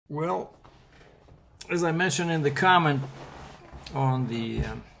Well, as I mentioned in the comment on the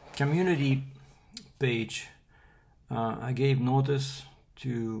community page, I gave notice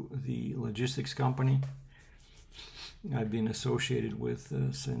to the logistics company I've been associated with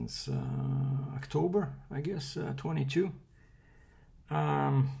since October, I guess, 22.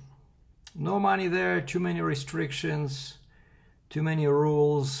 No money there, too many restrictions, too many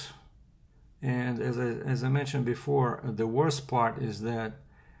rules, and as I mentioned before, the worst part is that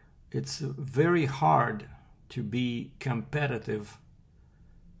it's very hard to be competitive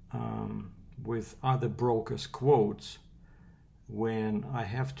with other brokers' quotes when I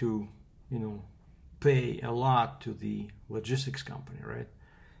have to, pay a lot to the logistics company, right?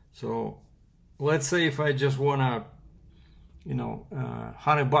 So let's say if I just want to,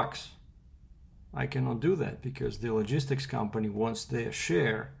 $100, I cannot do that because the logistics company wants their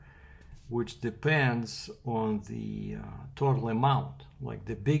share, which depends on the total amount. Like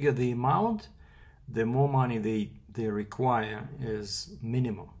the bigger the amount, the more money they require as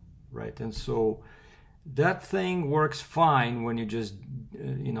minimum, right? And so that thing works fine when you're just,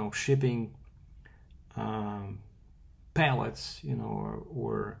 shipping pallets,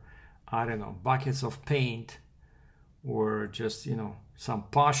 or I don't know, buckets of paint, or just, some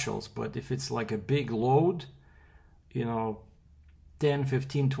partials. But if it's like a big load, $10, $15,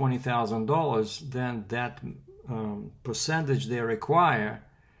 $20,000, then that percentage they require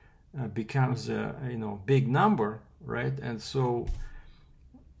becomes a big number, right? And so,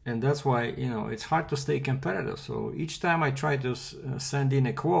 and that's why it's hard to stay competitive. So each time I try to send in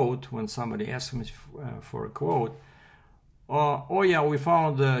a quote, when somebody asks me for a quote, oh yeah, we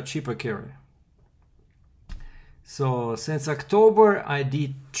found a cheaper carrier. So since October I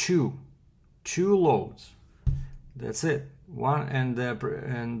did two loads. That's it. One, and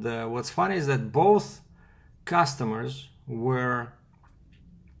what's funny is that both customers were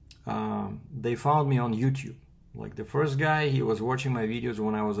they found me on YouTube. Like the first guy, he was watching my videos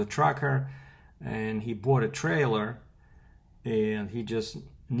when I was a trucker, and he bought a trailer, and he just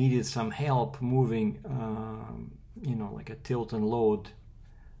needed some help moving, like a tilt and load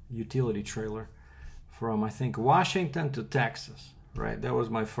utility trailer from, I think, Washington to Texas, right? That was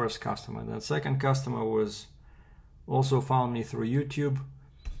my first customer. The second customer was also found me through YouTube,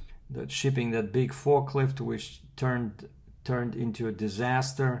 that shipping that big forklift, which turned into a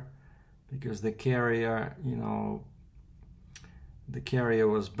disaster because the carrier, the carrier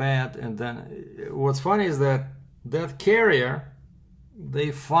was bad. And then what's funny is that carrier,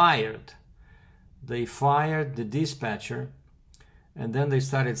 they fired the dispatcher, and then they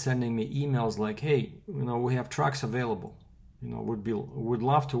started sending me emails like, hey, we have trucks available, would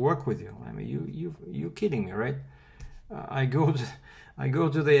love to work with you. I mean, you kidding me, right? I go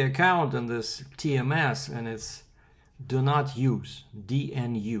to the account and this TMS, and it's do not use,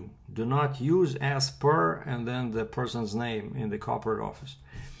 DNU, do not use as per, and then the person's name in the corporate office.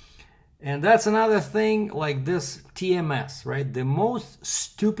 And that's another thing, like this TMS, right? The most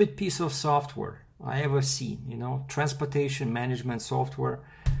stupid piece of software I ever seen, transportation management software.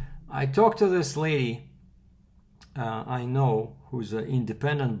 I talked to this lady I know who's an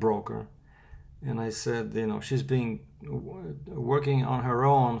independent broker, and I said, she's been working on her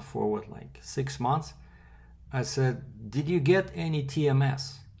own for like 6 months. I said, did you get any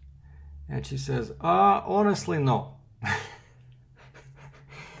TMS? And she says, honestly, no. I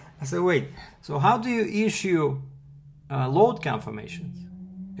said, wait, so how do you issue load confirmations?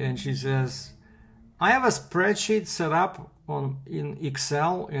 And she says, I have a spreadsheet set up in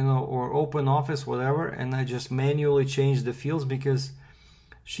Excel, or Open Office, whatever, and I just manually change the fields because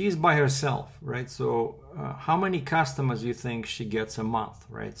she's by herself, right? So how many customers do you think she gets a month,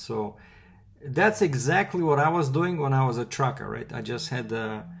 right? So that's exactly what I was doing when I was a trucker, right? I just had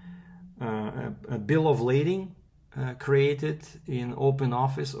a bill of lading created in Open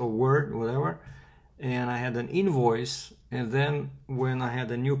Office or Word, whatever, and I had an invoice, and then when I had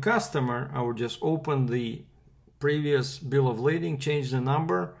a new customer, I would just open the previous bill of lading, change the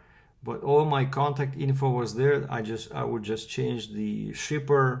number, but all my contact info was there. I would just change the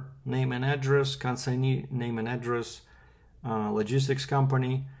shipper name and address, consignee name and address, logistics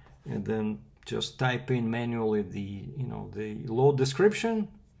company, and then just type in manually the load description,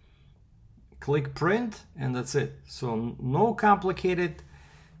 click print, and that's it. So no complicated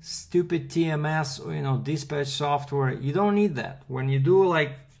stupid TMS, dispatch software. You don't need that. When you do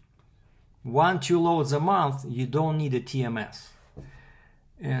like 1-2 loads a month, you don't need a TMS.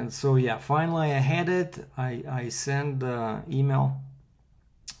 And so yeah, finally I had it. I sent the email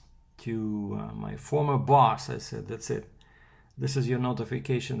to my former boss. I said, that's it. This is your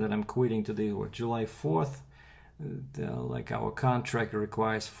notification that I'm quitting today, July 4th. like our contract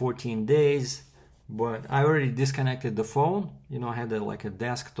requires 14 days, but I already disconnected the phone. You know, I had like a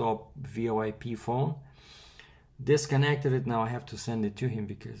desktop VoIP phone. Disconnected it. Now I have to send it to him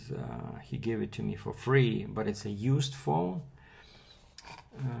because he gave it to me for free, but it's a used phone.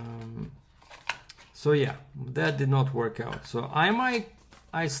 So yeah, that did not work out. So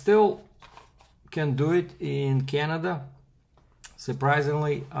I still can do it in Canada.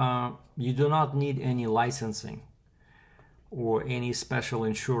 Surprisingly, you do not need any licensing or any special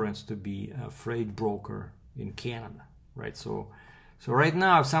insurance to be a freight broker in Canada, right? So right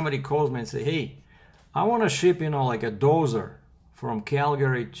now, if somebody calls me and say, hey, I want to ship, you know, like a dozer from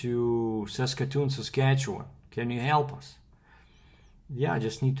Calgary to Saskatoon, Saskatchewan. Can you help us? Yeah, I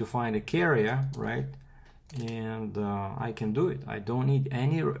just need to find a carrier, right? And I can do it. I don't need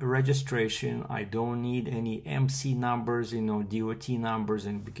any registration. I don't need any MC numbers, you know, DOT numbers,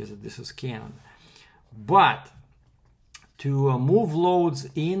 and because this is Canada. But to move loads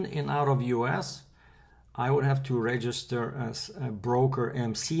in and out of US, I would have to register as a broker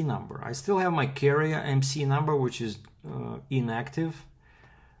MC number. I still have my carrier MC number, which is inactive,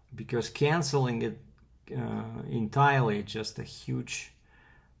 because canceling it entirely is just a huge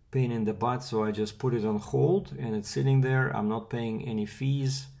pain in the butt. So I just put it on hold and it's sitting there. I'm not paying any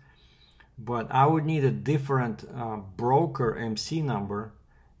fees, but I would need a different broker MC number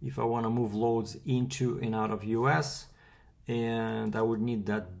if I want to move loads into and out of US, and I would need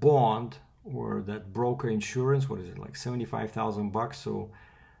that bond or that broker insurance. What is it, like $75,000? So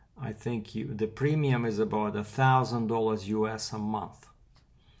I think the premium is about $1,000 US a month.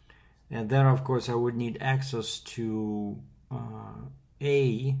 And then of course I would need access to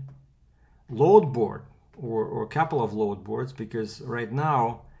a load board or a couple of load boards, because right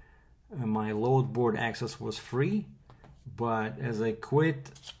now my load board access was free, but as I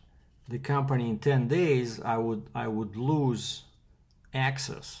quit the company in 10 days, I would lose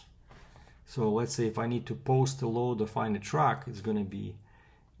access. So let's say if I need to post a load or find a truck, it's going to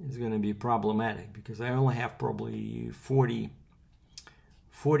be problematic, because I only have probably 40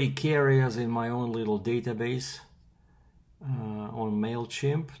 carriers in my own little database on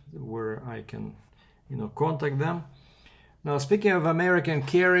MailChimp where I can, you know, contact them. Now, speaking of American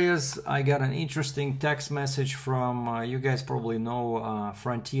carriers, I got an interesting text message from, you guys probably know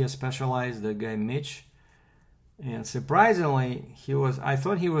Frontier Specialized, the guy Mitch. And surprisingly, I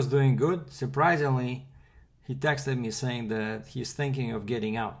thought he was doing good. Surprisingly, he texted me saying that he's thinking of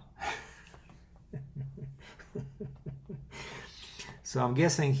getting out. So I'm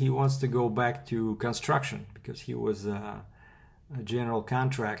guessing he wants to go back to construction, because he was a general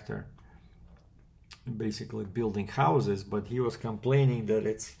contractor, basically building houses, but he was complaining that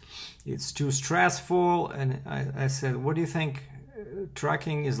it's too stressful. And I said, what do you think?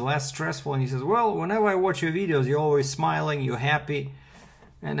 Trucking is less stressful? And he says, well, whenever I watch your videos, you're always smiling, you're happy.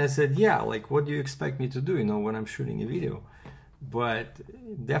 And I said, yeah, like, what do you expect me to do, you know, when I'm shooting a video? But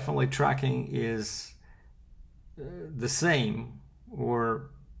definitely trucking is the same, or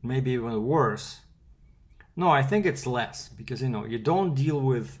maybe even worse. No, I think it's less, because, you know, you don't deal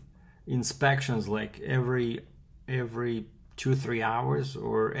with inspections like every 2-3 hours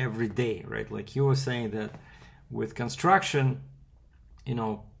or every day, right? Like he was saying that with construction, you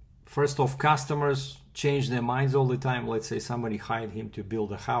know, first off, customers change their minds all the time. Let's say somebody hired him to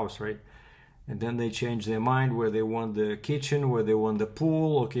build a house, right? And then they change their mind where they want the kitchen, where they want the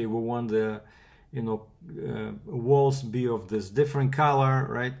pool. Okay, we want the, you know, walls be of this different color,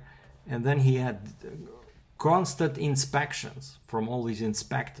 right? And then he had constant inspections from all these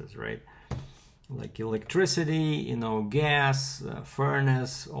inspectors, right? Like electricity, you know, gas,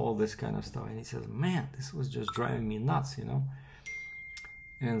 furnace, all this kind of stuff. And he says, man, this was just driving me nuts, you know?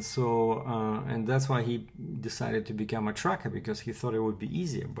 And so, and that's why he decided to become a trucker, because he thought it would be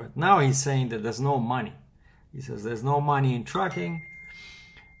easier. But now he's saying that there's no money. He says, there's no money in trucking.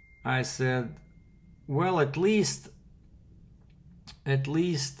 I said, well, at least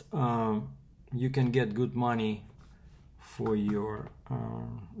you can get good money for your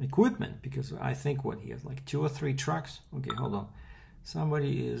equipment, because I think what he has, like 2 or 3 trucks. Okay, hold on.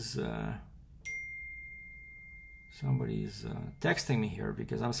 Somebody is texting me here,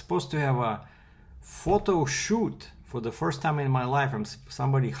 because I'm supposed to have a photo shoot for the first time in my life.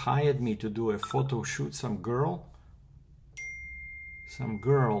 Somebody hired me to do a photo shoot. Some girl.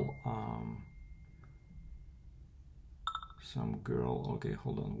 Okay,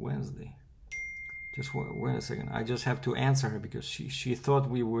 hold on. Wednesday. Just wait a second. I just have to answer her, because she thought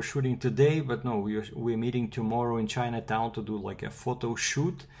we were shooting today, but no, we're meeting tomorrow in Chinatown to do like a photo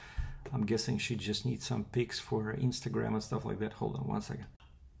shoot. I'm guessing she just needs some pics for her Instagram and stuff like that. Hold on one second.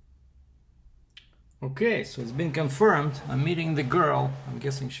 Okay, so it's been confirmed. I'm meeting the girl. I'm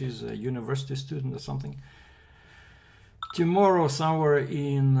guessing she's a university student or something. Tomorrow somewhere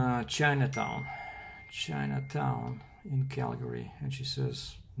in Chinatown in Calgary. And she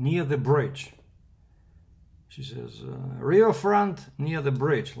says, near the bridge. She says, Riverfront near the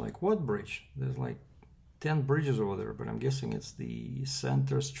bridge. Like, what bridge? There's like 10 bridges over there, but I'm guessing it's the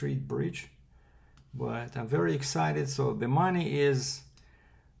Center Street Bridge. But I'm very excited. So the money is,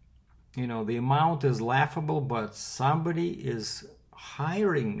 you know, the amount is laughable, but somebody is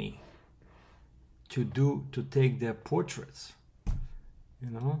hiring me to take their portraits. You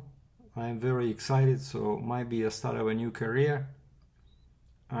know, I'm very excited. So might be a start of a new career.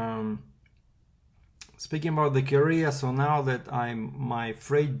 Speaking about the career, so now that my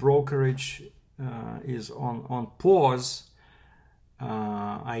freight brokerage is on pause,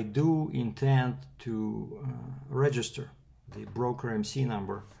 I do intend to register the broker MC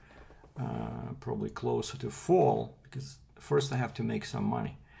number probably closer to fall, because first I have to make some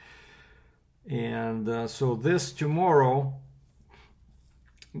money. And so this tomorrow,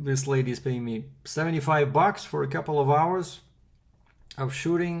 this lady is paying me $75 for a couple of hours of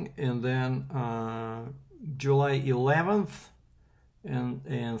shooting, and then July 11th and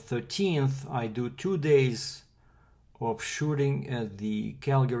 13th I do 2 days of shooting at the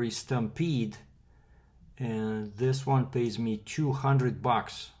Calgary Stampede, and this one pays me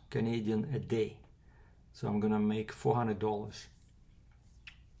 $200 Canadian a day, so I'm gonna make $400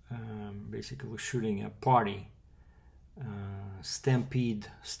 basically shooting a party, stampede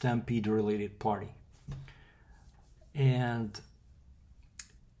related party. And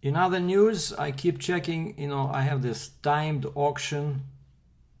in other news, I keep checking, you know, I have this timed auction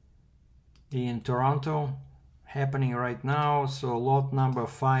in Toronto happening right now. So lot number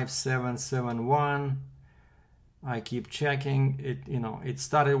 5771, I keep checking it. You know, it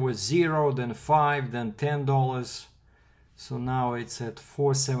started with 0, then 5, then $10. So now it's at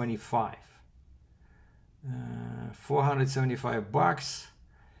 475, $475.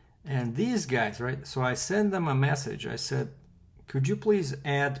 And these guys, right? So I sent them a message. I said, could you please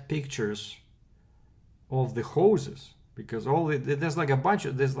add pictures of the hoses? Because there's like a bunch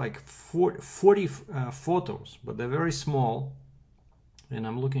of, there's like 40 photos, but they're very small. And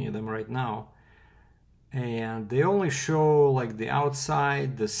I'm looking at them right now. And they only show like the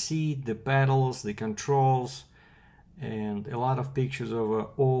outside, the seat, the pedals, the controls, and a lot of pictures of an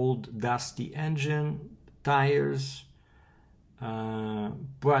old dusty engine, tires.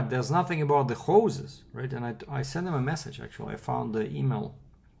 But there's nothing about the hoses, right? And I sent them a message. Actually, I found the email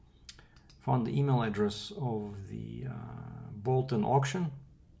address of the Bolton auction.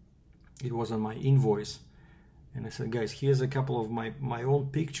 It was on my invoice, and I said, guys, here's a couple of my own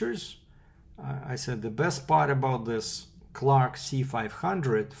pictures. I said the best part about this Clark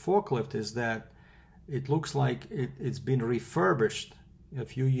C500 forklift is that it looks like it's been refurbished a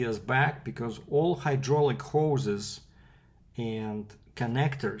few years back, because all hydraulic hoses and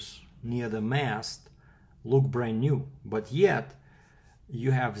connectors near the mast look brand new, but yet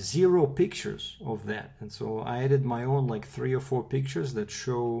you have 0 pictures of that. And so I added my own like 3 or 4 pictures that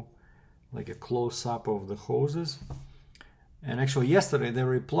show like a close-up of the hoses. And actually yesterday they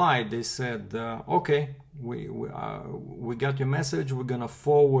replied, they said, okay, we got your message, we're gonna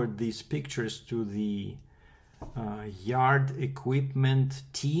forward these pictures to the yard equipment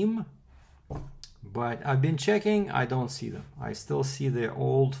team. But I've been checking, I don't see them. I still see the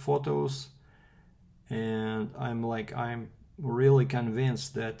old photos, and I'm really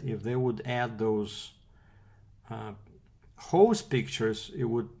convinced that if they would add those hose pictures, it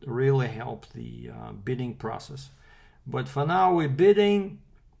would really help the bidding process. But for now we're bidding.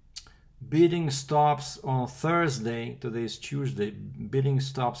 Bidding stops on Thursday. Today is Tuesday. Bidding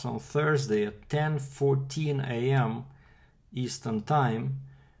stops on Thursday at 10:14 a.m. Eastern Time.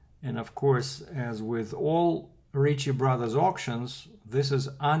 And of course, as with all Ritchie Brothers auctions, this is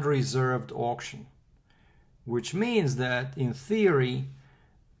unreserved auction, which means that in theory,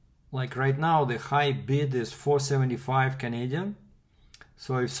 like right now, the high bid is 475 Canadian.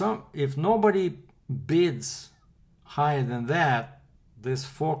 So if nobody bids higher than that, this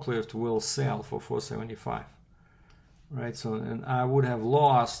forklift will sell for 475, right? So, and I would have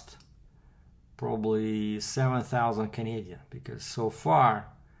lost probably 7,000 Canadian, because so far,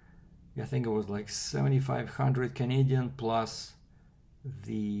 I think it was like 7,500 Canadian plus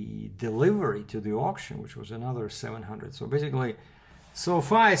the delivery to the auction, which was another 700. So basically, so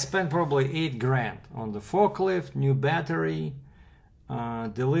far I spent probably 8 grand on the forklift, new battery,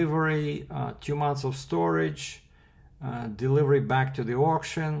 delivery, 2 months of storage, delivery back to the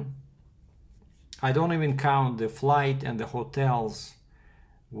auction. I don't even count the flight and the hotels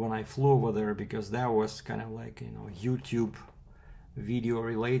when I flew over there, because that was kind of like, you know, YouTube video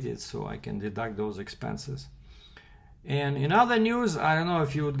related, so I can deduct those expenses. And in other news, I don't know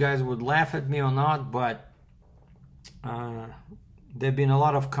if you guys would laugh at me or not, but there have been a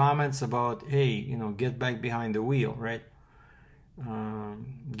lot of comments about, hey, you know, get back behind the wheel, right?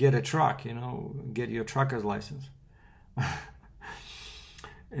 Get a truck, you know, get your trucker's license.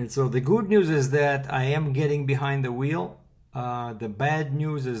 And so the good news is that I am getting behind the wheel. The bad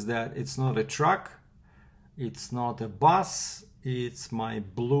news is that it's not a truck, it's not a bus, it's my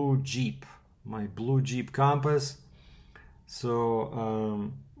blue Jeep Compass.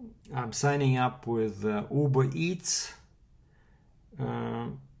 So I'm signing up with Uber Eats.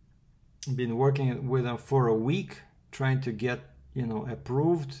 Been working with them for a week, trying to get, you know,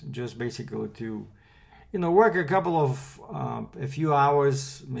 approved, just basically to, you know, work a couple of a few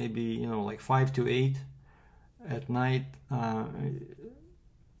hours, maybe, you know, like 5 to 8 at night.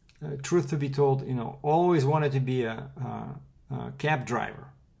 Truth to be told, you know, always wanted to be a cab driver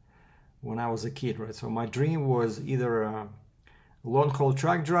when I was a kid, right? So my dream was either a long-haul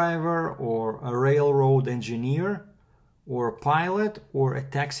truck driver or a railroad engineer or a pilot or a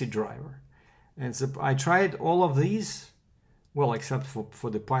taxi driver. And so I tried all of these, well, except for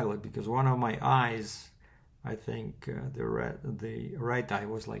the pilot, because one of my eyes, I think the right eye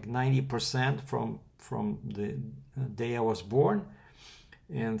was like 90% from the day I was born.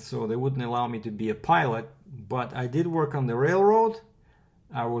 And so they wouldn't allow me to be a pilot, but I did work on the railroad.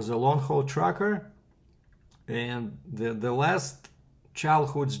 I was a long-haul trucker, and the last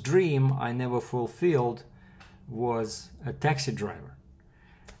childhood's dream I never fulfilled was a taxi driver.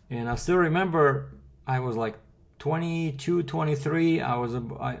 And I still remember I was like 22, 23. I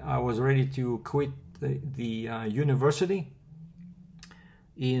was ready to quit the university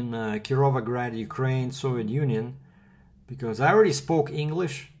in Kirovograd, Ukraine, Soviet Union, because I already spoke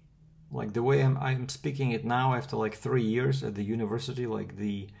English, like the way I'm speaking it now after like 3 years at the university. Like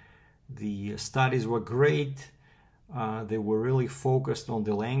the studies were great. They were really focused on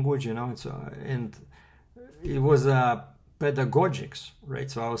the language, you know, and it was pedagogics, right?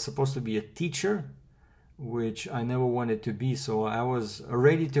 So I was supposed to be a teacher, which I never wanted to be. So I was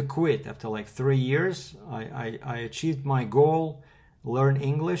ready to quit after like 3 years. I achieved my goal, learn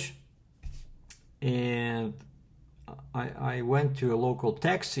English, and I went to a local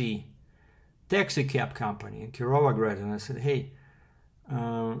taxi cab company in Kirovograd, and I said, hey,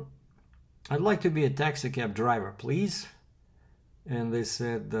 I'd like to be a taxi cab driver, please. And they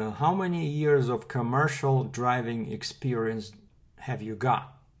said, how many years of commercial driving experience have you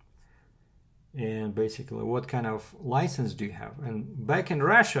got? And basically, what kind of license do you have? And back in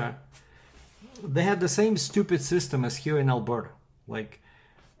Russia, they had the same stupid system as here in Alberta. Like,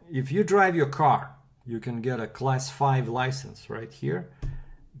 if you drive your car, you can get a class 5 license right here.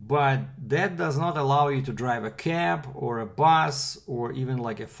 But that does not allow you to drive a cab or a bus or even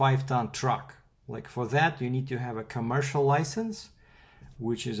like a 5-ton truck. Like, for that, you need to have a commercial license,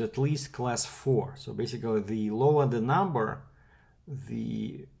 which is at least class 4. So basically, the lower the number,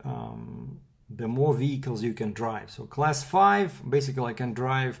 the more vehicles you can drive. So class 5, basically I can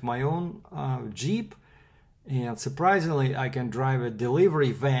drive my own Jeep, and surprisingly I can drive a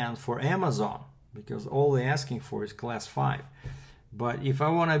delivery van for Amazon, because all they're asking for is class 5. But if I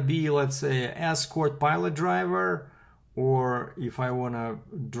want to be, let's say, an escort pilot driver, or if I want to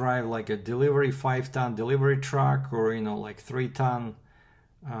drive like a delivery 5-ton delivery truck, or, you know, like 3-ton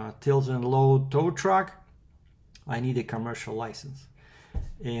tilt and load tow truck, I need a commercial license.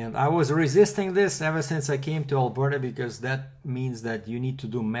 And I was resisting this ever since I came to Alberta, because that means that you need to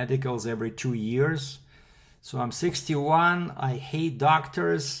do medicals every 2 years. So I'm 61. I hate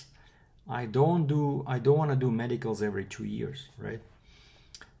doctors. I don't want to do medicals every 2 years, right?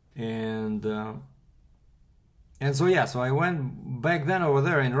 And so yeah, so I went back then over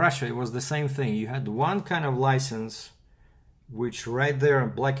there in Russia. It was the same thing. You had one kind of license, which right there in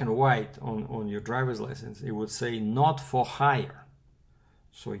black and white on your driver's license, it would say not for hire.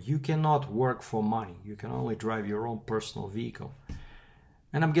 So you cannot work for money. You can only drive your own personal vehicle.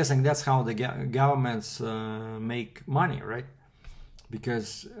 And I'm guessing that's how the governments make money, right?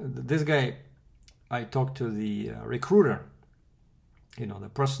 Because this guy, I talked to the recruiter, you know, the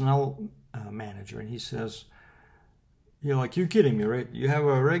personnel manager, and he says, you're like, you're kidding me, right? You have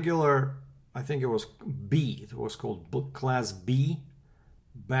a regular, I think it was B, it was called class B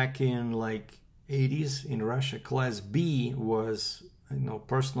back in like 80s in Russia. Class B was, you know,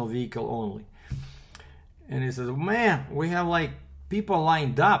 personal vehicle only. And he says, man, we have like people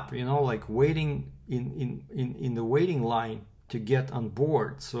lined up, you know, like waiting in the waiting line to get on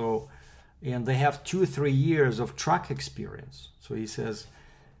board. So, and they have 2-3 years of truck experience. So he says,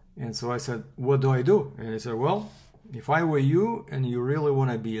 And so I said, what do I do? And he said, well, if I were you and you really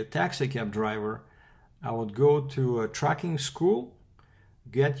want to be a taxi cab driver, I would go to a trucking school,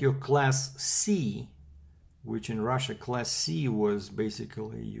 get your class C, which in Russia, class C was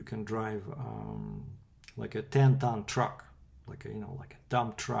basically you can drive like a 10-ton truck, like a, like a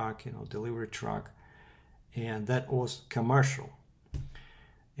dump truck, delivery truck, and that was commercial.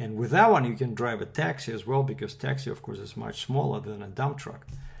 And with that one, you can drive a taxi as well, because taxi, of course, is much smaller than a dump truck.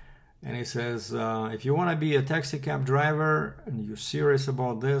 And he says, if you want to be a taxi cab driver and you're serious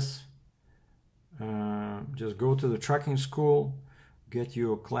about this, just go to the trucking school, get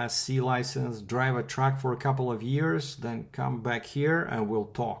your class C license, drive a truck for a couple of years, then come back here and we'll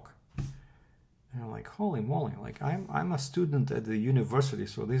talk. And I'm like, holy moly, like I'm a student at the university,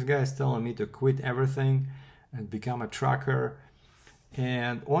 so this guy is telling me to quit everything and become a trucker.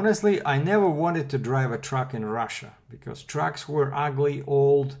 And honestly, I never wanted to drive a truck in Russia because trucks were ugly,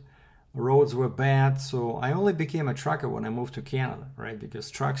 old, roads were bad. So I only became a trucker when I moved to Canada, right?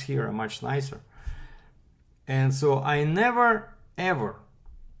 Because trucks here are much nicer. And so I never, ever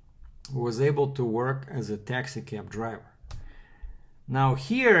was able to work as a taxi cab driver. Now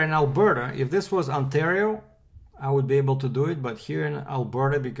here in Alberta, if this was Ontario, I would be able to do it. But here in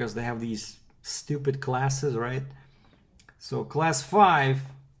Alberta, because they have these stupid classes, right? So class 5,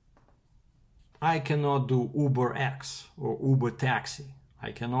 I cannot do Uber X or Uber Taxi.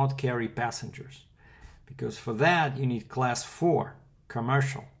 I cannot carry passengers because for that you need class 4,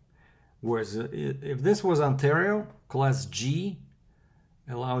 commercial. Whereas if this was Ontario, class G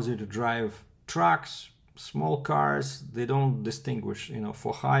allows you to drive trucks, small cars. They don't distinguish,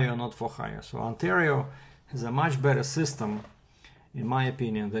 for hire or not for hire. So Ontario has a much better system, in my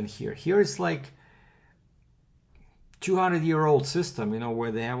opinion, than here. Here it's like 200-year-old system,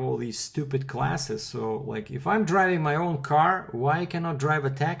 where they have all these stupid classes. So like if I'm driving my own car, why I cannot drive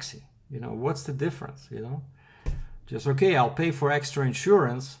a taxi? What's the difference? Just okay, I'll pay for extra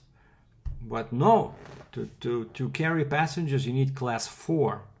insurance, but no, to carry passengers you need class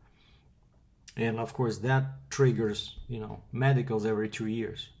 4. And of course that triggers, medicals every 2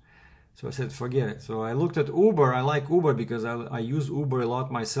 years. So I said, forget it. So I looked at Uber. I like Uber because I use Uber a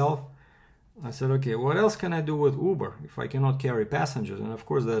lot myself. I said, okay, what else can I do with Uber if I cannot carry passengers? And of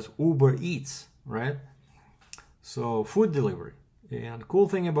course, there's Uber Eats, right? So food delivery. And the cool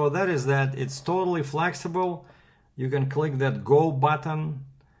thing about that is that it's totally flexible. You can click that go button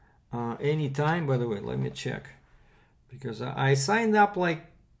anytime. By the way, let me check. Because I signed up,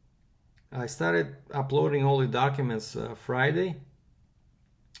 I started uploading all the documents Friday.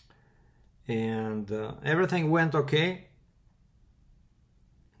 And everything went okay.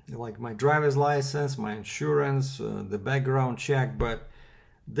 Like my driver's license, my insurance, the background check, but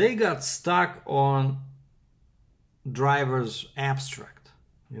they got stuck on driver's abstract,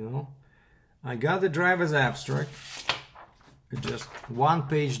 I got the driver's abstract, it's just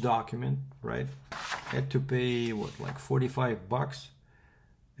one-page document, right? Had to pay, like $45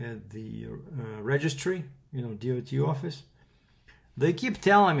 at the registry, DOT office. They keep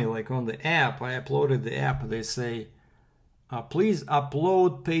telling me, like on the app, I uploaded the app, they say, please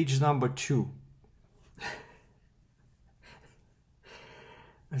upload page number 2.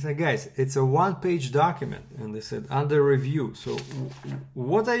 I said, guys, it's a one-page document, and they said under review. So,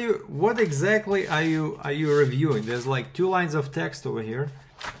 what exactly are you reviewing? There's like 2 lines of text over here.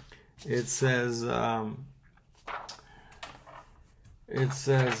 It says,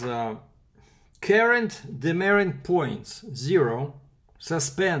 current demerit points 0,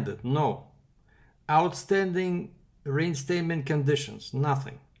 suspended no, outstanding reinstatement conditions,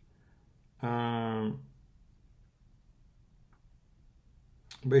 nothing.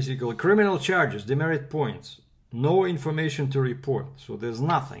 Basically, criminal charges, demerit points, no information to report. So there's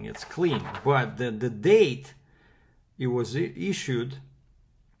nothing, it's clean. But the date it was issued,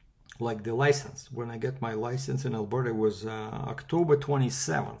 like the license, when I got my license in Alberta, was October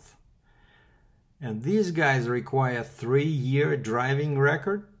 27th. And these guys require 3-year driving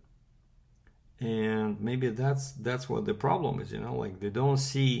record. And maybe that's what the problem is, like they don't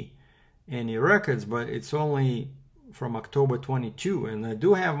see any records, but it's only from October 22. And I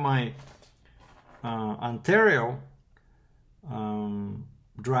do have my Ontario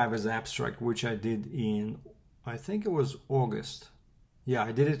driver's abstract, which I did in, I think it was August. Yeah,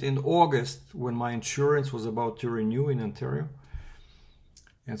 I did it in August when my insurance was about to renew in Ontario.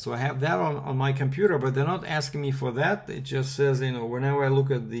 And so I have that on my computer, but they're not asking me for that. It just says, whenever I look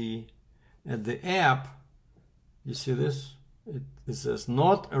at the app, you see this? It says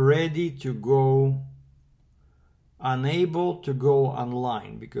not ready to go, unable to go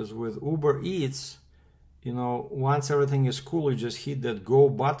online, because with Uber Eats you know, once everything is cool, you just hit that go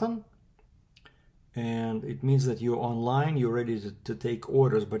button, and it means that you're online, you're ready to take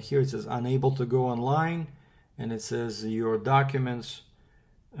orders. But here it says unable to go online, and it says your documents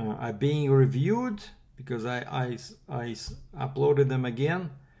are being reviewed, because I uploaded them again.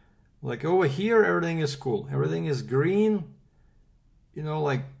 Like over here, everything is cool, everything is green, you know,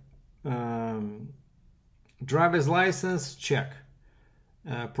 like driver's license, check.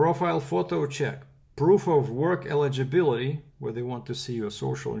 Profile photo, check. Proof of work eligibility, where they want to see your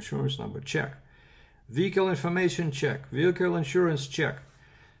social insurance number, check. Vehicle information, check. Vehicle insurance, check.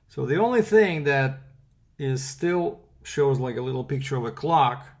 So the only thing that is still shows like a little picture of a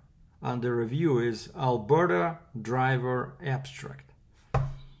clock under review is Alberta driver abstract.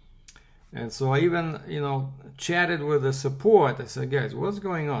 And so I even, you know, chatted with the support. I said, guys, what's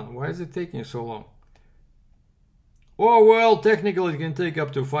going on? Why is it taking so long? Oh, well, technically it can take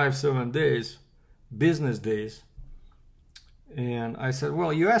up to 5-7 days, business days. And I said,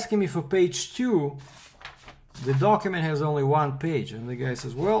 well, you're asking me for page 2. The document has only 1 page. And the guy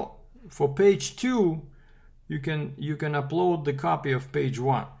says, well, for page 2, you can upload the copy of page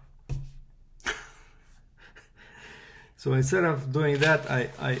 1. So instead of doing that,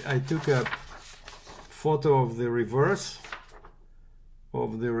 I took a photo of the reverse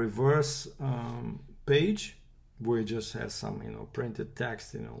page, where it just has some, you know, printed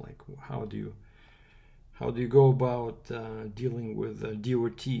text, you know, like how do you go about dealing with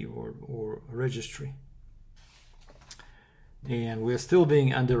DOT or registry. And we're still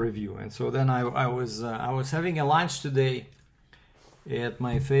being under review. And so then I was having a lunch today at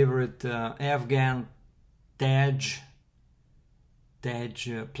my favorite Afghan Taj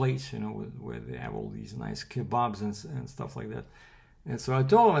place, you know, where they have all these nice kebabs and stuff like that. And so I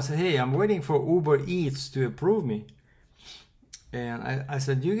told him, I said, hey, I'm waiting for Uber Eats to approve me. And I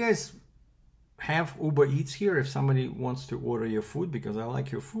said, do you guys have Uber Eats here if somebody wants to order your food? Because I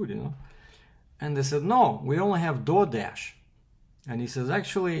like your food, you know. And they said, no, we only have DoorDash. And he says,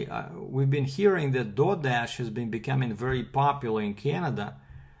 actually, we've been hearing that DoorDash has been becoming very popular in Canada,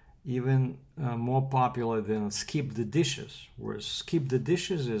 even more popular than Skip the Dishes, whereas Skip the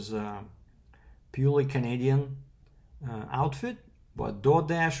Dishes is a purely Canadian outfit. But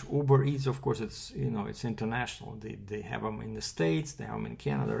DoorDash, Uber Eats, of course, it's, you know, it's international. They have them in the States, they have them in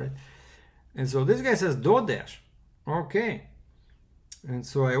Canada, right? And so this guy says DoorDash. Okay. And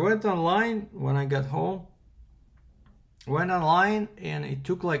so I went online when I got home. Went online, and it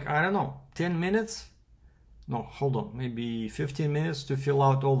took like, I don't know, 10 minutes. No, hold on, maybe 15 minutes to fill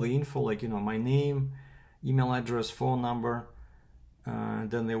out all the info, like, you know, my name, email address, phone number.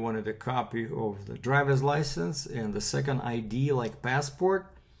 Then they wanted a copy of the driver's license and the second ID, like passport.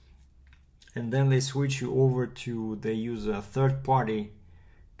 And then they switch you over to, they use a third-party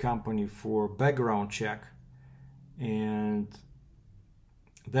company for background check. And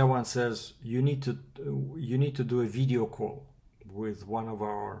that one says you need to do a video call with one of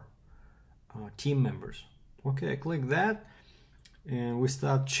our team members. Okay, I click that, and we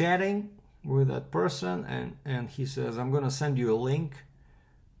start chatting with that person, and he says, I'm going to send you a link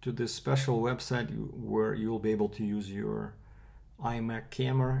to this special website where you'll be able to use your iMac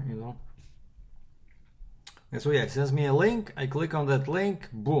camera, you know. And so yeah, it sends me a link. I click on that link,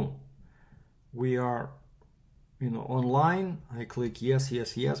 boom, we are, you know, online. I click yes,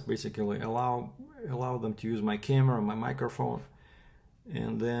 yes, yes, basically allow them to use my camera, my microphone.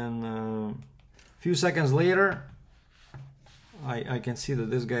 And then a few seconds later, I can see that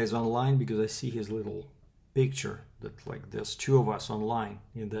this guy is online, because I see his little picture that, like, there's 2 of us online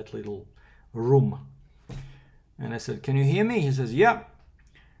in that little room. And I said, can you hear me? He says, yeah.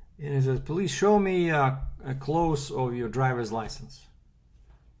 And he says, please show me a close of your driver's license.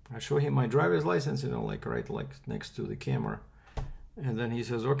 I show him my driver's license, you know, like right like next to the camera. And then he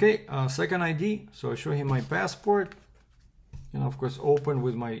says, okay, second ID. So I show him my passport, and of course open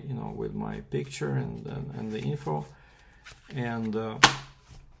with my, you know, with my picture and the info. And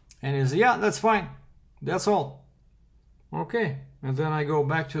he says, yeah, that's fine. That's all. Okay. And then I go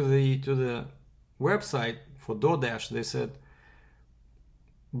back to the website for DoorDash. They said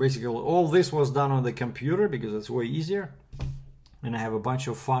basically all this was done on the computer because it's way easier. And I have a bunch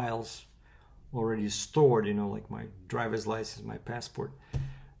of files already stored, you know, like my driver's license, my passport.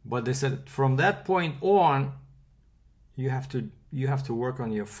 But they said from that point on, you have to work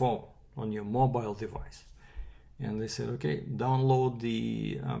on your phone, on your mobile device. And they said, okay, download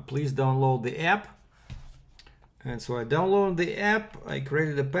the, please download the app. And so I downloaded the app, I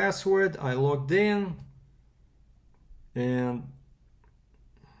created a password, I logged in, and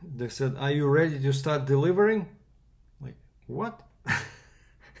they said, are you ready to start delivering? Like, what?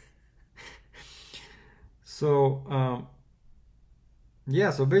 So yeah,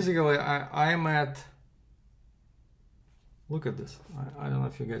 so basically I'm at, look at this. I don't know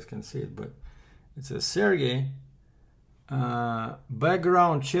if you guys can see it, but it says Sergei,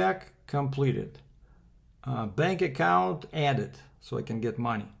 background check completed, bank account added, so I can get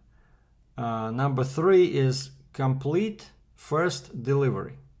money. Number 3 is complete first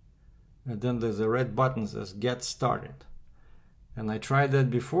delivery, and then there's a red button that says get started. And I tried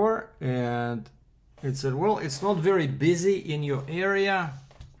that before, and it said, well, it's not very busy in your area.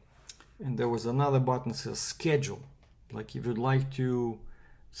 And there was another button that says schedule, like if you'd like to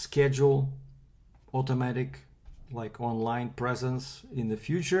schedule automatic like online presence in the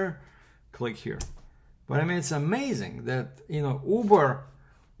future, click here. But I mean, it's amazing that, you know,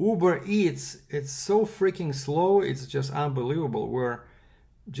 Uber Eats, it's so freaking slow, it's just unbelievable. Where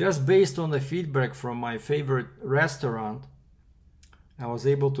just based on the feedback from my favorite restaurant, I was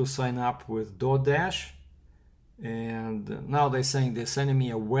able to sign up with DoorDash, and now they're saying they're sending me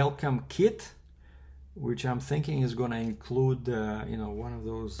a welcome kit, which I'm thinking is going to include, you know, one of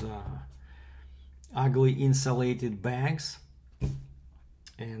those ugly insulated bags,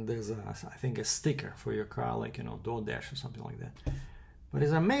 and there's I think a sticker for your car, like, you know, DoorDash or something like that. But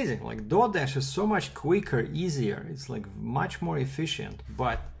it's amazing, like DoorDash is so much quicker, easier, it's like much more efficient.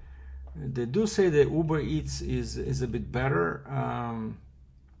 But they do say that Uber Eats is a bit better.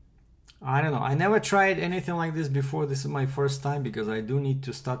 I don't know, I never tried anything like this before. This is my first time because I do need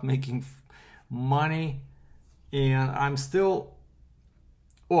to start making money, and I'm still,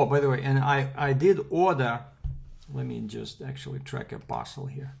 oh, by the way, and I did order, let me just actually track a parcel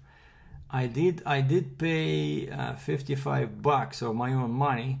here. I did pay $55 of my own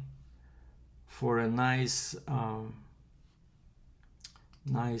money for a nice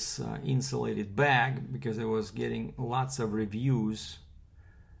insulated bag, because I was getting lots of reviews.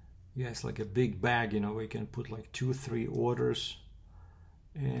 Yeah, it's like a big bag, you know, where you can put like 2-3 orders.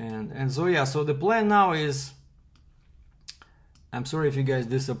 And so yeah, so the plan now is, I'm sorry if you guys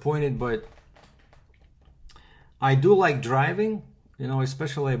disappointed, but I do like driving, you know,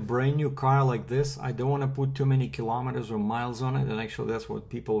 especially a brand new car like this. I don't want to put too many kilometers or miles on it. And actually that's what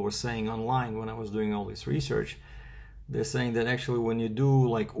people were saying online when I was doing all this research. They're saying that actually when you do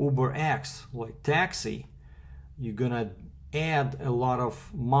like Uber X, like taxi, you're gonna add a lot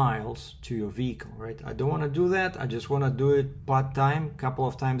of miles to your vehicle, right? I don't want to do that. I just want to do it part-time, a couple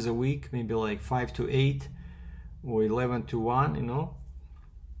of times a week, maybe like 5 to 8 or 11 to 1, you know.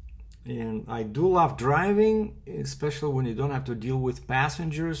 And I do love driving, especially when you don't have to deal with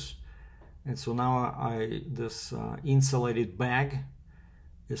passengers. And so now this insulated bag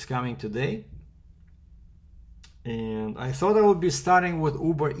is coming today. And I thought I would be starting with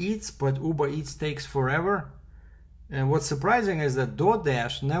Uber Eats, but Uber Eats takes forever. And what's surprising is that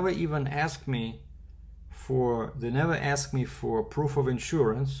DoorDash never even asked me for, they never asked me for proof of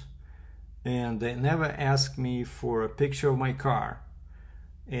insurance, and they never asked me for a picture of my car,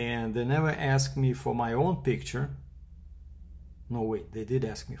 and they never asked me for my own picture. No, wait, they did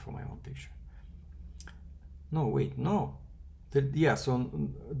ask me for my own picture. No, wait, no. Yeah, so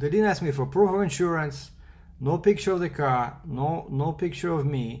they didn't ask me for proof of insurance, no picture of the car, no picture of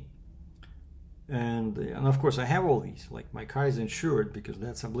me. And of course I have all these, like my car is insured because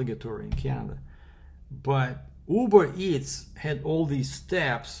that's obligatory in Canada. But Uber Eats had all these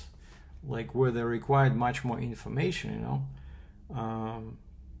steps, like where they required much more information, you know.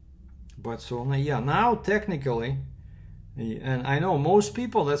 But so yeah, now technically, and I know most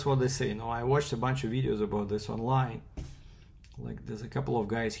people, that's what they say. You know, I watched a bunch of videos about this online. Like there's a couple of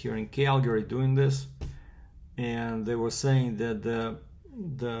guys here in Calgary doing this, and they were saying that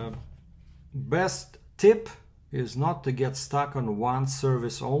the best tip is not to get stuck on one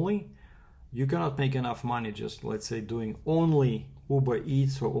service only. You cannot make enough money just, let's say, doing only Uber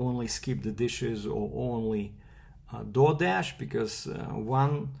Eats or only Skip the Dishes or only DoorDash, because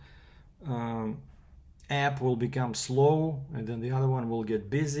one app will become slow and then the other one will get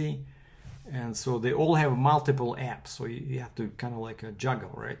busy, and so they all have multiple apps, so you have to kind of like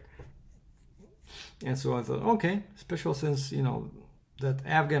juggle, right? And so I thought, okay, especially since, you know, that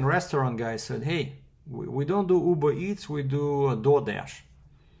Afghan restaurant guy said, hey, we don't do Uber Eats, we do DoorDash.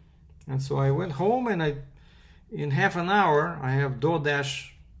 And so I went home, and in half an hour I have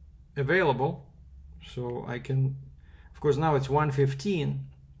DoorDash available, so I can, of course now it's 1:15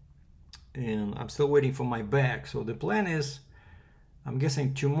 and I'm still waiting for my bag. So the plan is, I'm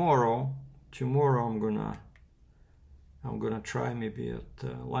guessing tomorrow I'm gonna try maybe at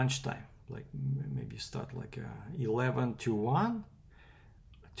lunchtime, like maybe start like 11 to 1.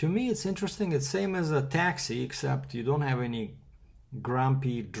 To me, it's interesting. It's same as a taxi, except you don't have any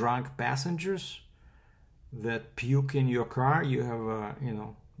grumpy, drunk passengers. that puke in your car, you have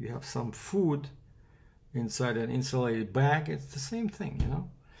you have some food inside an insulated bag. It's the same thing,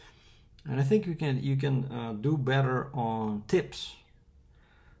 And I think you can do better on tips.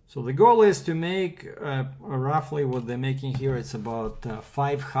 So the goal is to make roughly what they're making here. It's about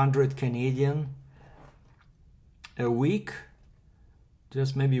 500 Canadian a week,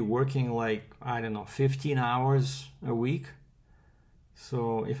 just maybe working like, I don't know, 15 hours a week.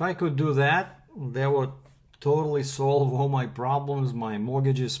 So if I could do that, that would totally solve all my problems. My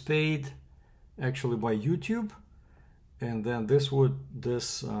mortgage is paid actually by YouTube, and then this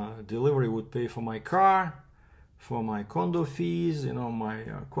delivery would pay for my car, for my condo fees, my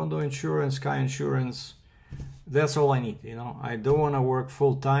condo insurance, car insurance. That's all I need. I don't want to work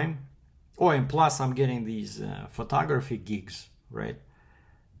full time. Oh, and plus I'm getting these photography gigs, right?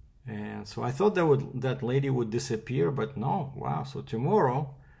 And so I thought that lady would disappear, but no. Wow. So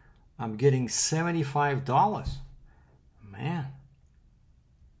tomorrow I'm getting $75. Man,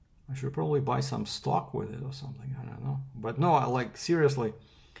 I should probably buy some stock with it or something. I don't know. But no, like seriously,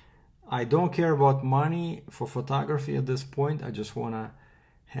 I don't care about money for photography at this point. I just want to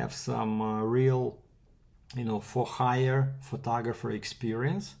have some real, for hire photographer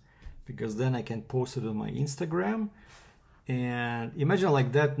experience, because then I can post it on my Instagram. And imagine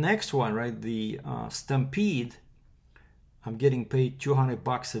like that next one, right? The Stampede, I'm getting paid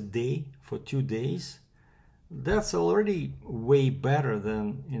 $200 a day for 2 days. That's already way better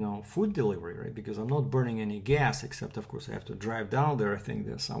than, food delivery, right? Because I'm not burning any gas, except of course I have to drive down there. I think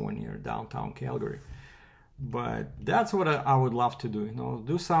there's somewhere near downtown Calgary. But that's what I would love to do,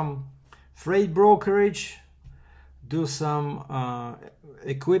 do some freight brokerage, do some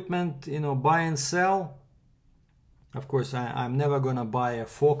equipment, buy and sell. Of course, I'm never gonna buy a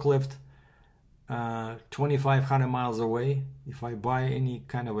forklift 2,500 miles away. If I buy any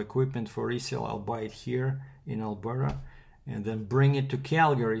kind of equipment for resale, I'll buy it here in Alberta and then bring it to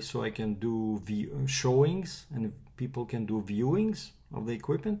Calgary so I can do showings and people can do viewings of the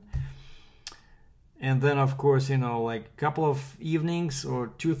equipment. And then of course, like a couple of evenings or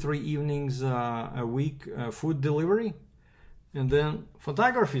 2-3 evenings a week, food delivery, and then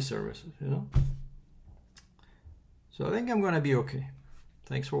photography services, So I think I'm gonna be okay.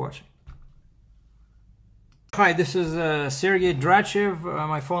 Thanks for watching. Hi, this is Sergei Dratchev.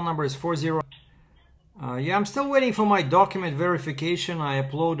 My phone number is 40. Yeah, I'm still waiting for my document verification. I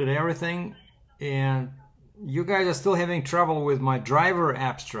uploaded everything, and you guys are still having trouble with my driver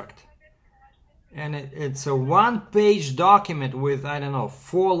abstract. And it's a one-page document with, I don't know,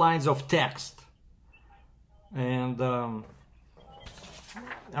 4 lines of text. And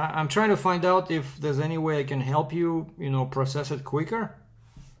I'm trying to find out if there's any way I can help you, process it quicker.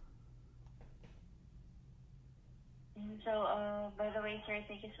 So, by the way, sir,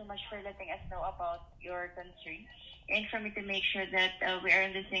 thank you so much for letting us know about your concern. And for me to make sure that we are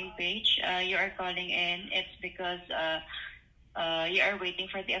on the same page, you are calling in. It's because you are waiting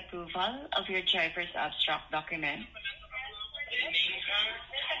for the approval of your driver's abstract document.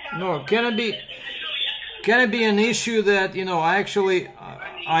 No, can it be an issue that,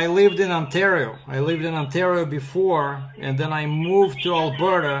 I lived in Ontario. I lived in Ontario before, and then I moved to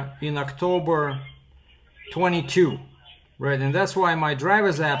Alberta in October 22, right? And that's why my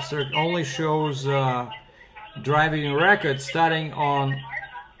driver's abstract only shows driving record starting on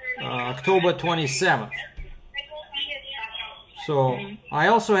October 27th. So I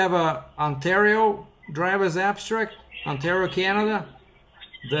also have a Ontario driver's abstract, Ontario, Canada,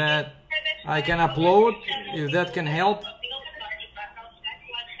 that I can upload if that can help.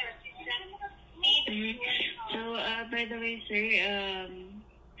 So, by the way, sir,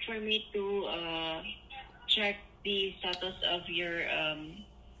 for me to check the status of your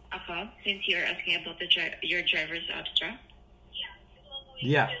account, since you're asking about your driver's abstract.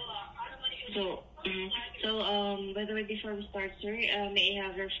 Yeah. So, by the way, before we start, sir, may I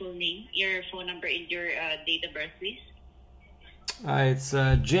have your full name, your phone number, and your date of birth, please? It's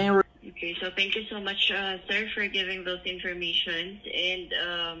January. Okay, so thank you so much, sir, for giving those information,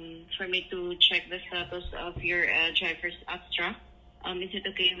 and for me to check the status of your driver's abstract. Is it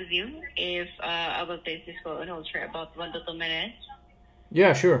okay with you if I will place this call on hold for about 1 to 2 minutes?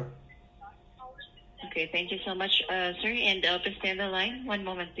 Yeah, sure. Okay, thank you so much, sir, and please stay on the line. 1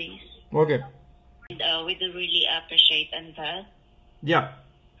 moment, please. Okay. And we do really appreciate on that. Yeah.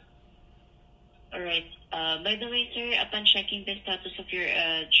 All right. By the way, sir, upon checking the status of your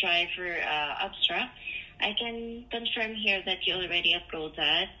driver abstract, I can confirm here that you already uploaded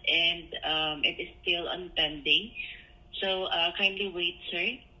that, and it is still on pending. So kindly wait,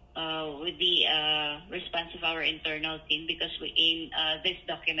 sir. with the response of our internal team, because we aim this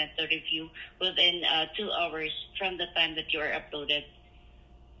document to review within 2 hours from the time that you are uploaded.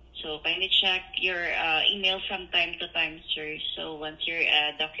 So kindly check your email from time to time, sir. So once your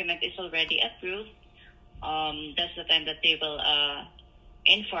document is already approved, that's the time that they will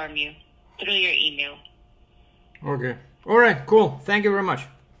inform you through your email. Okay. All right. Cool. Thank you very much.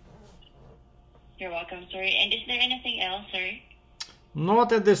 You're welcome, sir. And is there anything else, sir?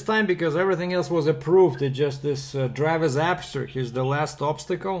 Not at this time, because everything else was approved. It's just this driver's abstract is the last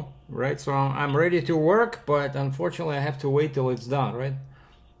obstacle, right? So I'm ready to work, but unfortunately I have to wait till it's done, right?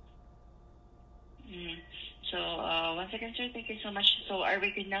 So once again, sir, thank you so much. So are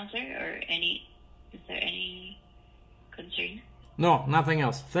we good now, sir? Or is there any concern? No, nothing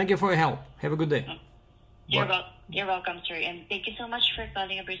else. Thank you for your help. Have a good day. You're welcome, sir. And thank you so much for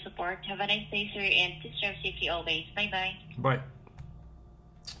calling Abri Support. Have a nice day, sir, and please drive safely always. Bye-bye. Bye.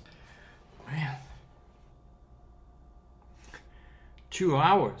 Man. 2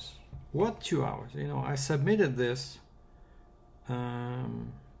 hours. What 2 hours? You know, I submitted this.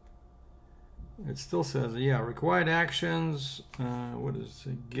 It still says, yeah, required actions. What is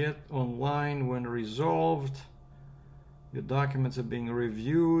it? Get online when resolved. Your documents are being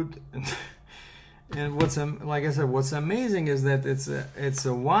reviewed. And what's like I said, what's amazing is that it's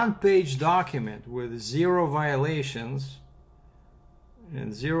a one-page document with 0 violations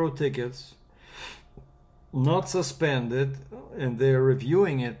and 0 tickets, not suspended, and they're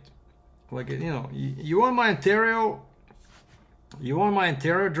reviewing it. Like, you know, you want my Ontario. You want my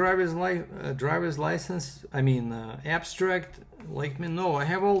Ontario driver's license? I mean, abstract? Like me? No, I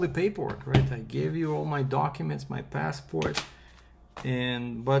have all the paperwork, right? I gave you all my documents, my passport,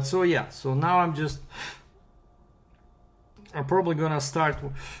 but so yeah. So now I'm probably gonna start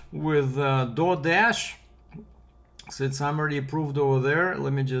with DoorDash, since I'm already approved over there.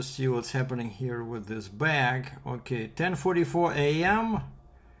 Let me just see what's happening here with this bag. Okay, 10:44 a.m.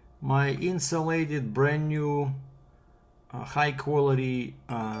 My insulated, brand new. High quality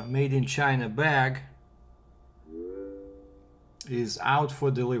made in China bag is out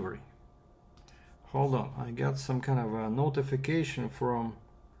for delivery. Hold on, I got some kind of a notification from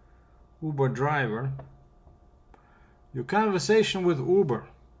Uber driver. Your conversation with Uber.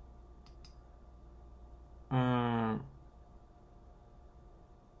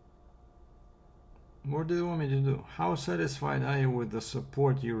 What do you want me to do? How satisfied are you with the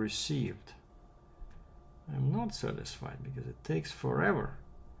support you received? I'm not satisfied because it takes forever.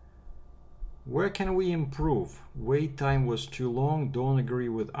 Where can we improve? Wait time was too long. Don't agree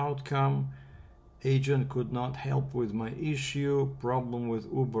with outcome. Agent could not help with my issue. Problem with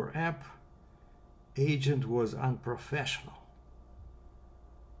Uber app. Agent was unprofessional.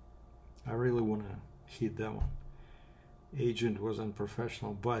 I really want to hit that one. Agent was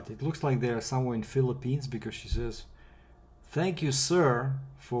unprofessional, but it looks like they are somewhere in Philippines, because she says, "Thank you, sir,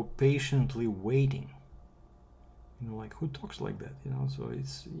 for patiently waiting." You know, like, who talks like that? You know, so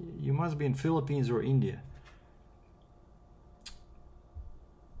you must be in Philippines or India.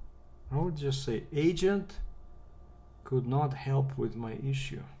 I would just say, agent could not help with my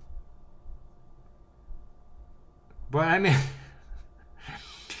issue. But I mean,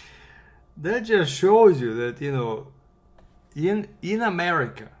 that just shows you that, you know, in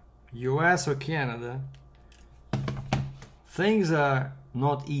America, US or Canada, things are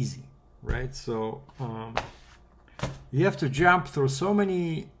not easy, right? So you have to jump through so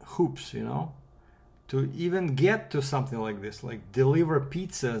many hoops, you know, to even get to something like this, like deliver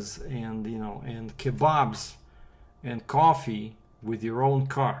pizzas and, you know, and kebabs and coffee with your own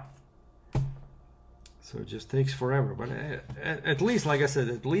car. So it just takes forever. But at least, like I said,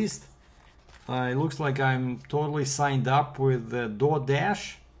 at least it looks like I'm totally signed up with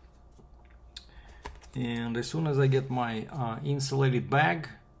DoorDash. And as soon as I get my insulated bag,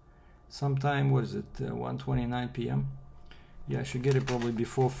 sometime, what is it, 1:29 p.m. Yeah, I should get it probably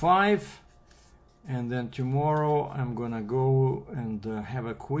before 5. And then tomorrow I'm gonna go and have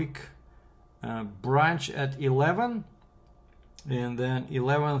a quick brunch at 11, and then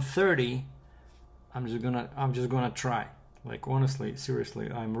 11:30 I'm just gonna try. Like, honestly,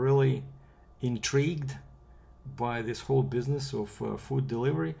 seriously, I'm really intrigued by this whole business of food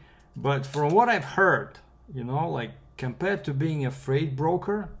delivery. But from what I've heard, you know, like, compared to being a freight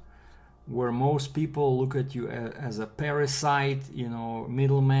broker, where most people look at you as a parasite, you know,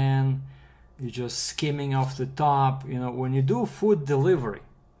 middleman, you're just skimming off the top. You know, when you do food delivery,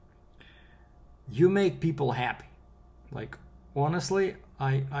 you make people happy. Like, honestly,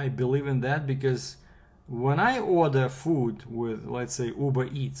 I believe in that, because when I order food with, let's say, Uber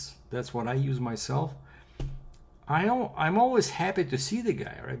Eats, that's what I use myself, I'm always happy to see the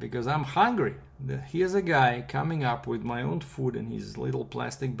guy, right? Because I'm hungry. Here's a guy coming up with my own food in his little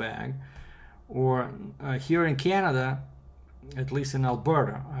plastic bag. Or here in Canada, at least in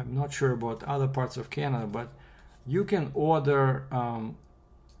Alberta, I'm not sure about other parts of Canada, but you can order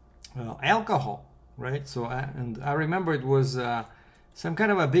alcohol, right? So, and I remember it was some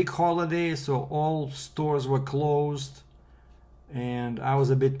kind of a big holiday, so all stores were closed, and I was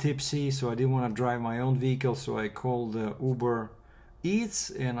a bit tipsy, so I didn't want to drive my own vehicle, so I called Uber Eats,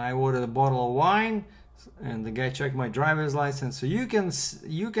 and I ordered a bottle of wine, and the guy checked my driver's license. So you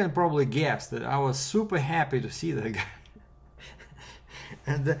can probably guess that I was super happy to see that guy.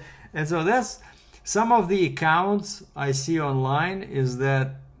 and so that's some of the accounts I see online, is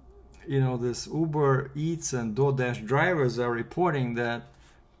that, you know, this Uber Eats and DoorDash drivers are reporting that,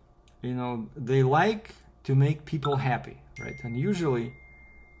 you know, they like to make people happy, right? And usually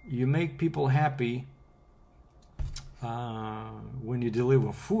you make people happy when you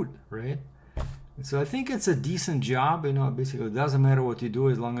deliver food, right? So I think it's a decent job, you know. Basically it doesn't matter what you do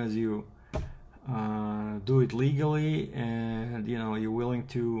as long as you do it legally, and, you know, you're willing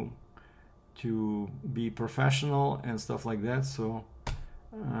to be professional and stuff like that. So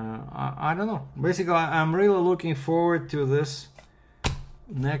I don't know. Basically, I'm really looking forward to this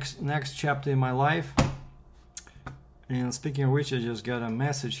next chapter in my life. And speaking of which, I just got a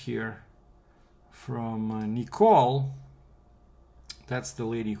message here from Nicole. That's the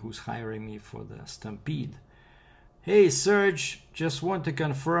lady who's hiring me for the Stampede. Hey Serge, just want to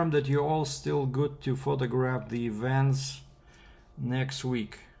confirm that you're all still good to photograph the events next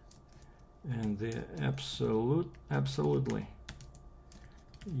week. And the absolutely.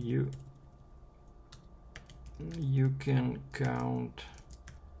 You can count,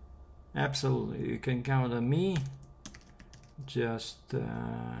 absolutely, you can count on me. Just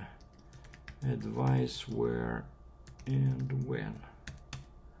advise where and when.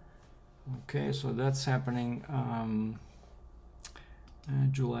 Okay, so that's happening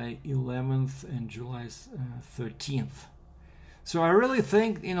July 11th and July 13th. So I really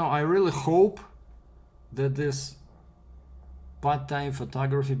think, you know, I really hope that this part-time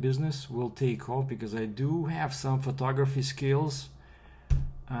photography business will take off, because I do have some photography skills.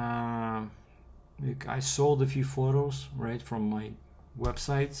 I sold a few photos, right, from my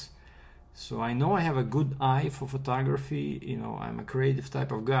websites. So I know I have a good eye for photography. You know, I'm a creative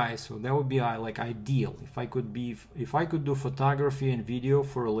type of guy, so that would be like ideal if I could do photography and video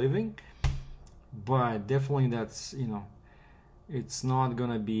for a living. But definitely that's, you know, it's not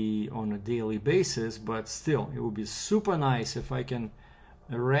gonna be on a daily basis, but still it would be super nice if I can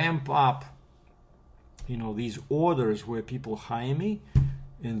ramp up, you know, these orders where people hire me,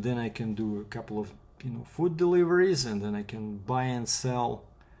 and then I can do a couple of, you know, food deliveries, and then I can buy and sell,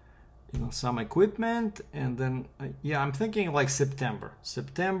 you know, some equipment. And then yeah, I'm thinking like September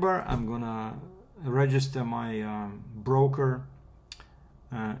I'm gonna register my broker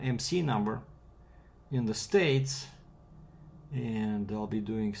MC number in the States, and I'll be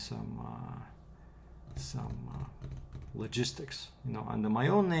doing some logistics, you know, under my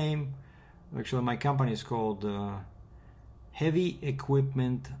own name. Actually, my company is called Heavy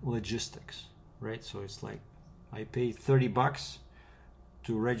Equipment Logistics, right? So it's like I pay $30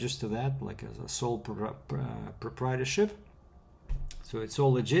 to register that, like as a sole proprietorship. So it's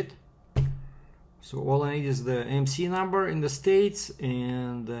all legit. So all I need is the MC number in the States,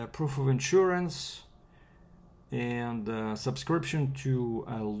 and proof of insurance, and subscription to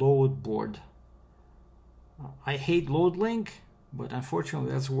a load board. I hate LoadLink, but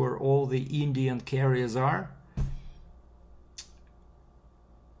unfortunately that's where all the Indian carriers are.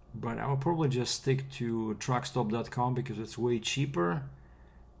 But I will probably just stick to truckstop.com because it's way cheaper,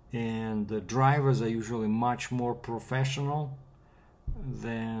 and the drivers are usually much more professional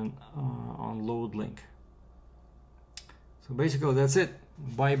than on LoadLink. So basically that's it.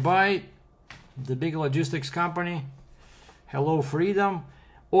 Bye bye the big logistics company. Hello freedom.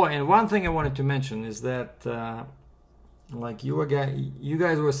 Oh, and one thing I wanted to mention is that like you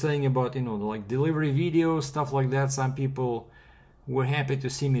guys were saying about, you know, like delivery videos, stuff like that. Some people were happy to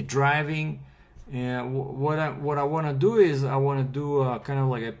see me driving, and what I want to do is I want to do kind of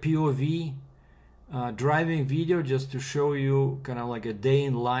like a POV driving video, just to show you kind of like a day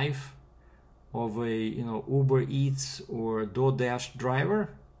in life of a, you know, Uber Eats or DoorDash driver,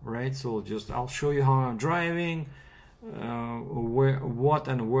 right? So just I'll show you how I'm driving, what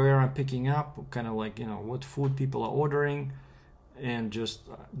and where I'm picking up, kind of like, you know, what food people are ordering, and just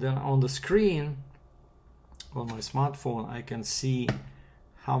then on the screen on my smartphone I can see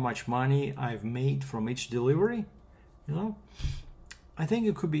how much money I've made from each delivery, you know. I think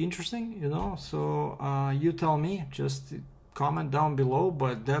it could be interesting, you know. So you tell me, just comment down below.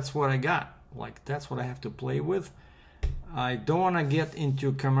 But that's what I got. Like, that's what I have to play with. I don't want to get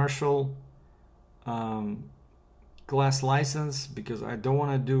into commercial class license because I don't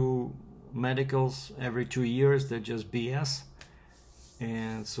want to do medicals every 2 years. They're just BS.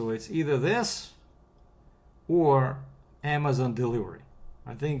 And so it's either this or Amazon delivery.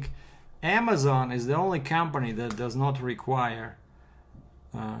 I think Amazon is the only company that does not require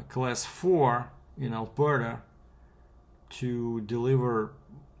class 4 in Alberta to deliver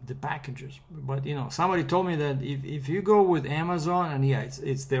the packages. But you know, somebody told me that if you go with Amazon, and yeah,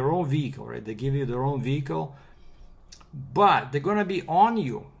 it's their own vehicle, right? They give you their own vehicle, but they're gonna be on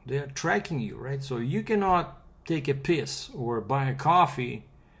you. They're tracking you, right? So you cannot take a piss or buy a coffee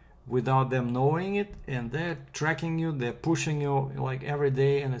without them knowing it, and they're tracking you, they're pushing you like every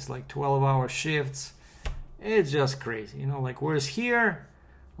day, and it's like 12-hour shifts. It's just crazy, you know. Like, whereas here,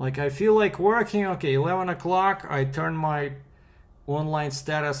 like, I feel like working, okay, 11 o'clock, I turn my online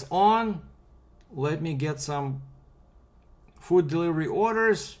status on, let me get some food delivery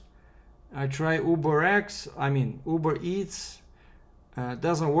orders. I try Uber Eats,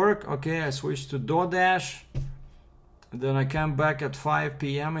 doesn't work, okay, I switch to DoorDash. Then I come back at 5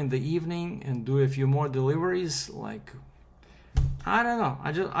 p.m. in the evening and do a few more deliveries. Like, I don't know.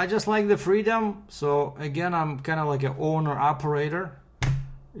 I just like the freedom. So again, I'm kind of like an owner operator,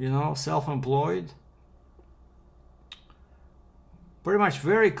 you know, self-employed. Pretty much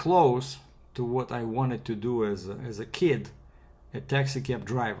very close to what I wanted to do as a kid, a taxi cab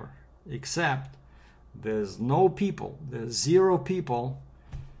driver. Except there's no people. There's 0 people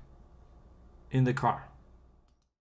in the car.